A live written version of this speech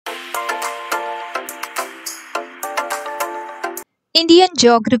Indian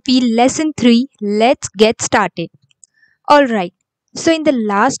Geography Lesson 3. Let's get started. Alright, so in the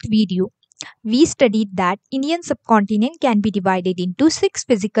last video, we studied that Indian subcontinent can be divided into 6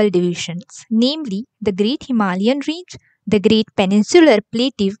 physical divisions, namely the Great Himalayan Range, the Great Peninsular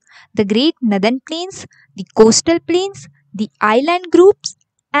Plateau, the Great Northern Plains, the Coastal Plains, the Island Groups,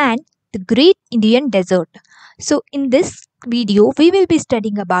 and the Great Indian Desert. So in this video, we will be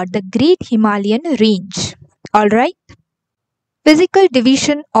studying about the Great Himalayan Range. Alright. Physical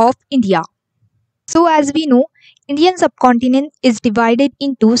division of India. So as we know, Indian subcontinent is divided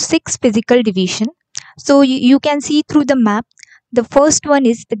into 6 physical divisions. So you can see through the map. The first one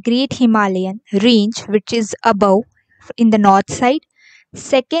is the Great Himalayan Range, which is above in the north side.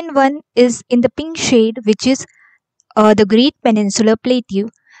 Second one is in the pink shade, which is the Great Peninsular Plateau.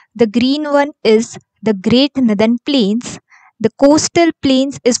 The green one is the Great Northern Plains. The coastal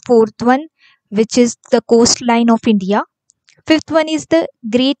plains is fourth one, which is the coastline of India. Fifth one is the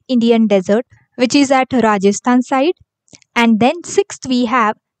Great Indian Desert, which is at Rajasthan side. And then sixth we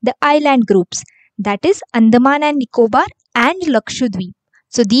have the island groups, that is Andaman and Nicobar and Lakshadweep.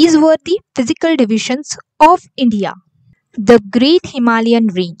 So these were the physical divisions of India. The Great Himalayan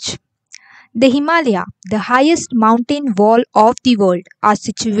Range. The Himalaya, the highest mountain wall of the world, are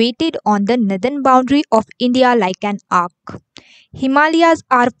situated on the northern boundary of India like an arc. Himalayas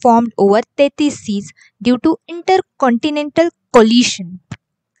are formed over Tethys seas due to intercontinental collision.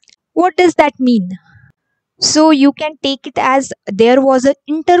 What does that mean? So you can take it as there was an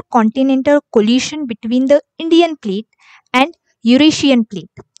intercontinental collision between the Indian plate and Eurasian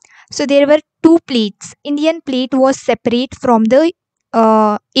plate. So there were two plates. Indian plate was separate from the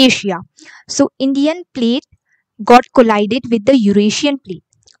Asia. So Indian plate got collided with the Eurasian plate.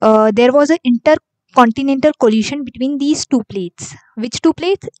 There was an intercontinental collision between these two plates. Which two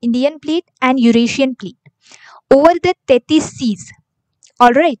plates? Indian plate and Eurasian plate. Over the Tethys seas.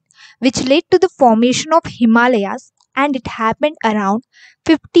 Alright. Which led to the formation of Himalayas, and it happened around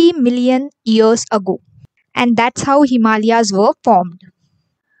 50 million years ago. And that's how Himalayas were formed.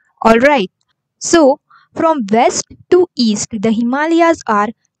 Alright. So from west to east, the Himalayas are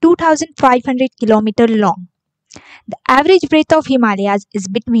 2500 km long. The average breadth of Himalayas is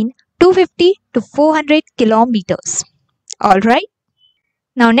between 250 to 400 kilometers. Alright.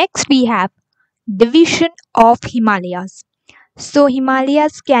 Now next we have division of Himalayas. So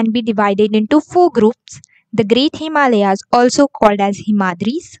Himalayas can be divided into 4 groups. The Great Himalayas, also called as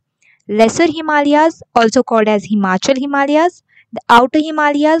Himadris. Lesser Himalayas, also called as Himachal Himalayas. The Outer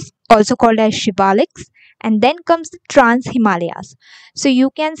Himalayas, also called as Shivaliks. And then comes the Trans Himalayas. So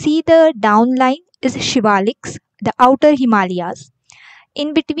you can see the down line is Shivaliks, the Outer Himalayas.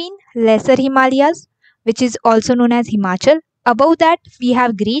 In between, Lesser Himalayas, which is also known as Himachal. Above that, we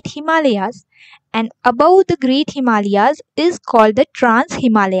have Great Himalayas. And above the Great Himalayas is called the Trans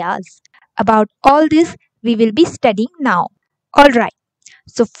Himalayas. About all this we will be studying now. Alright,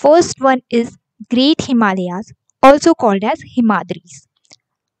 so first one is Great Himalayas, also called as Himadris.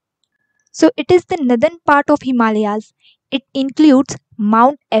 So it is the northern part of Himalayas. It includes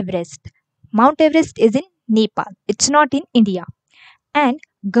Mount Everest. Mount Everest is in Nepal. It's not in India. And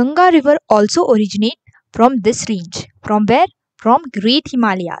Ganga River also originates from this range. From where? From Great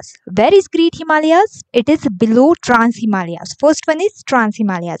Himalayas. Where is Great Himalayas? It is below Trans Himalayas. First one is Trans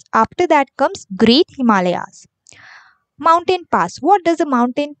Himalayas. After that comes Great Himalayas. Mountain pass. What does a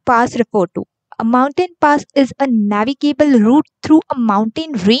mountain pass refer to? A mountain pass is a navigable route through a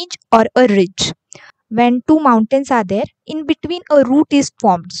mountain range or a ridge. When two mountains are there, in between a route is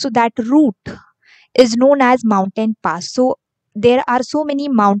formed. So that route is known as mountain pass. So there are so many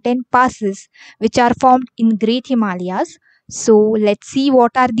mountain passes which are formed in Great Himalayas. So let's see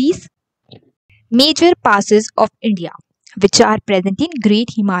what are these major passes of India which are present in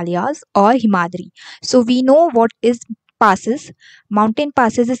Great Himalayas or Himadri. So we know what is passes. Mountain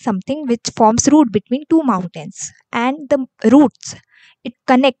passes is something which forms route between two mountains, and the routes, it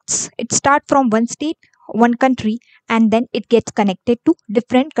connects. It starts from one state, one country, and then it gets connected to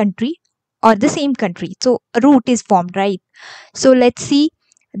different country or the same country. So a route is formed, right? So let's see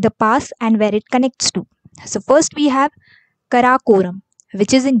the pass and where it connects to. So first we have Karakoram,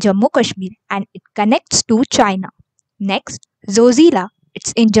 which is in Jammu Kashmir, and it connects to China. Next, Zojila,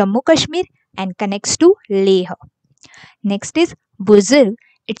 it's in Jammu Kashmir and connects to Leh. Next is Buzil,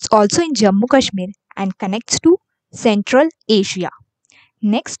 it's also in Jammu Kashmir and connects to Central Asia.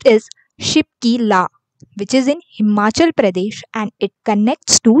 Next is Shipki La, which is in Himachal Pradesh and it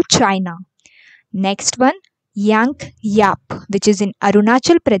connects to China. Next one, Yank Yap, which is in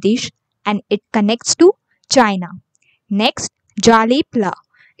Arunachal Pradesh and it connects to China. Next, Jalepla,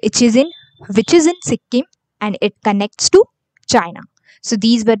 which is in Sikkim and it connects to China. So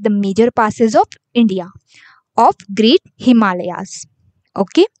these were the major passes of India of Great Himalayas.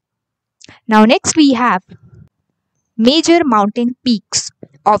 Okay. Now next we have major mountain peaks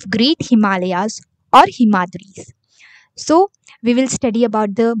of Great Himalayas or Himadris. So we will study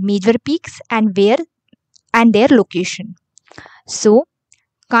about the major peaks and where and their location. So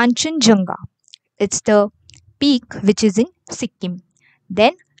Kanchenjunga, it's the peak which is in Sikkim.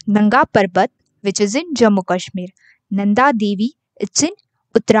 Then Nanga Parbat, which is in Jammu Kashmir. Nanda Devi, it's in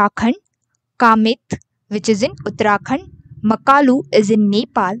Uttarakhand. Kamet, which is in Uttarakhand. Makalu is in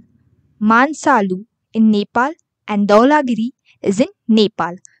Nepal. Mansalu in Nepal, and Dhaulagiri is in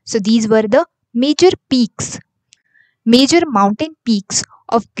Nepal. So these were the major peaks, major mountain peaks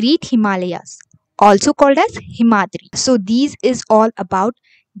of Great Himalayas, also called as Himadri. So these is all about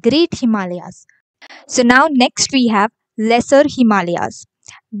Great Himalayas. So now next we have Lesser Himalayas.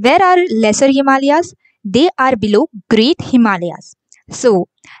 Where are Lesser Himalayas? They are below Great Himalayas. So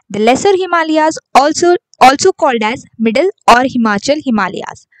the Lesser Himalayas also called as Middle or Himachal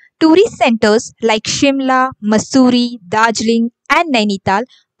Himalayas. Tourist centers like Shimla, Mussoorie, Darjeeling and Nainital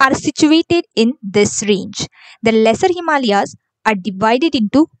are situated in this range. The Lesser Himalayas are divided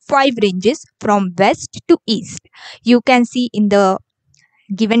into 5 ranges from west to east. You can see in the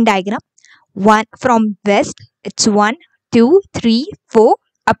given diagram. One from west, it's 1, 2, 3, 4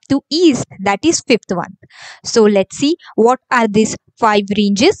 up to east, that is fifth one. So let's see what are these 5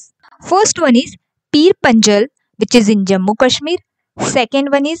 ranges. First one is Pir Panjal, which is in Jammu Kashmir.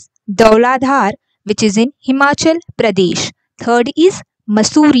 Second one is Dauladhar, which is in Himachal Pradesh. Third is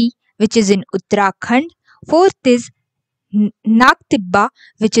Mussoorie, which is in Uttarakhand. Fourth is Nagtibba,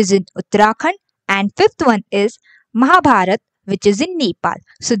 which is in Uttarakhand. And fifth one is Mahabharat, which is in Nepal.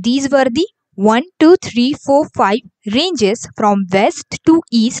 So these were the 1, 2, 3, 4, 5 ranges from west to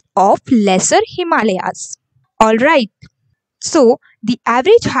east of Lesser Himalayas. Alright, so the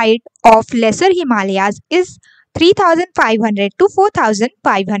average height of Lesser Himalayas is 3500 to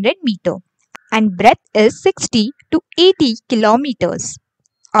 4500 meter and breadth is 60 to 80 kilometers.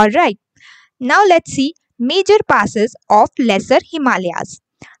 Alright, now let's see major passes of Lesser Himalayas.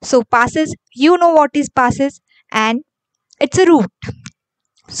 So passes, you know what is passes, and it's a route.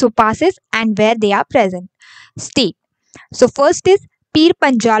 So passes and where they are present. State. So first is Pir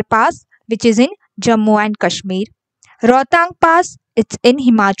Panjal Pass, which is in Jammu and Kashmir. Rohtang Pass, it's in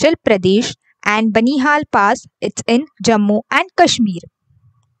Himachal Pradesh. And Banihal Pass, it's in Jammu and Kashmir.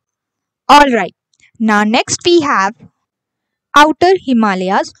 Alright. Now next we have Outer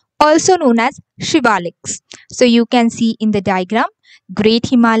Himalayas, also known as Shivaliks. So you can see in the diagram Great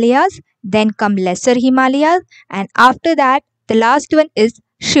Himalayas, then come Lesser Himalayas, and after that the last one is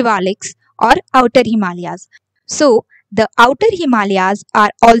Shivaliks or Outer Himalayas. So the Outer Himalayas are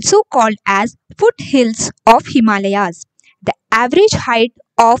also called as foothills of Himalayas. The average height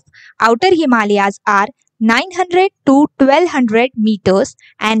of Outer Himalayas are 900 to 1200 meters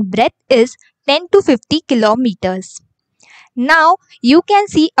and breadth is 10 to 50 kilometers. Now you can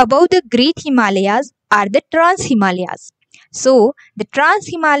see above the Great Himalayas are the Trans Himalayas. So the Trans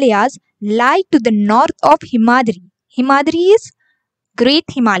Himalayas lie to the north of Himadri. Himadri is Great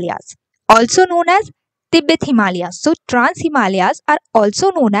Himalayas, also known as Tibet Himalayas. So Trans Himalayas are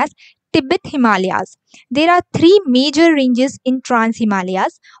also known as Tibet Himalayas. There are 3 major ranges in Trans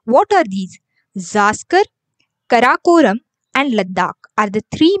Himalayas. What are these? Zaskar, Karakoram and Ladakh are the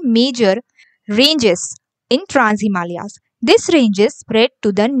 3 major ranges in Trans Himalayas. This range is spread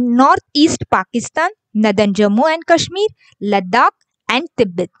to the northeast Pakistan, northern Jammu and Kashmir, Ladakh and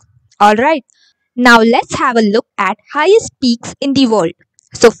Tibet. Alright, now let's have a look at highest peaks in the world.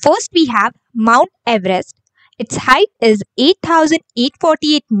 So first we have Mount Everest. Its height is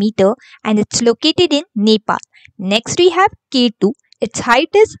 8,848 meter and it's located in Nepal. Next we have K2. Its height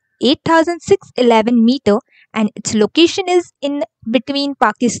is 8,611 meter and its location is in between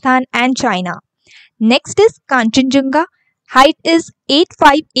Pakistan and China. Next is Kanchenjunga. Height is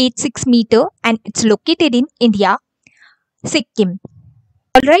 8586 meter and it's located in India, Sikkim.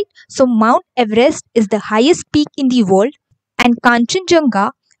 Alright, so Mount Everest is the highest peak in the world and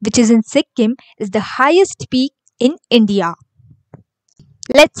Kanchenjunga, which is in Sikkim, is the highest peak in India.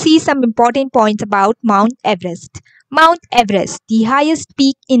 Let's see some important points about Mount Everest. Mount Everest, the highest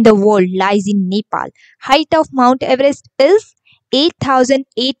peak in the world, lies in Nepal. Height of Mount Everest is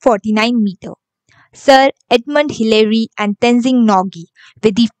 8,849 meter. Sir Edmund Hillary and Tenzing Norgay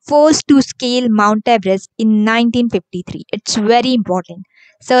were the first to scale Mount Everest in 1953. It's very important.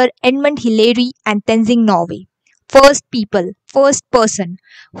 Sir Edmund Hillary and Tenzing Norgay, first person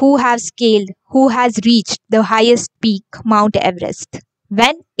who has reached the highest peak Mount Everest.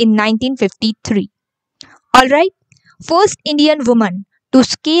 When? In 1953. Alright. First Indian woman to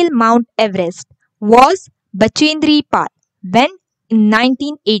scale Mount Everest was Bachendri Pal when in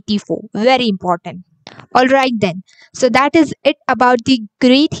 1984. Very important. Alright then. So that is it about the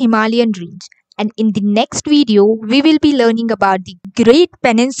Great Himalayan Range. And in the next video, we will be learning about the Great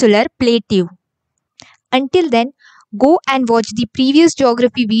Peninsular Plateau. Until then, go and watch the previous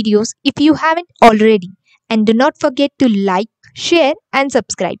geography videos if you haven't already. And do not forget to like, share and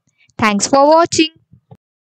subscribe. Thanks for watching.